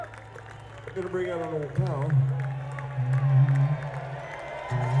Gonna bring out an old pal.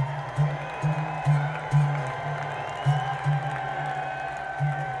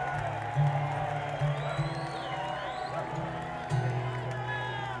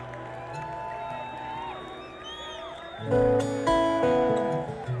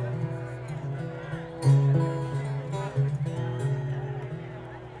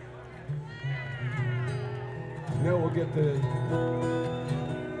 Now we'll get the.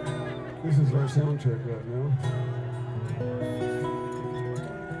 This is our sound check right now.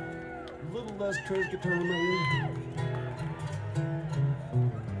 A little less Trey's guitar in my ear.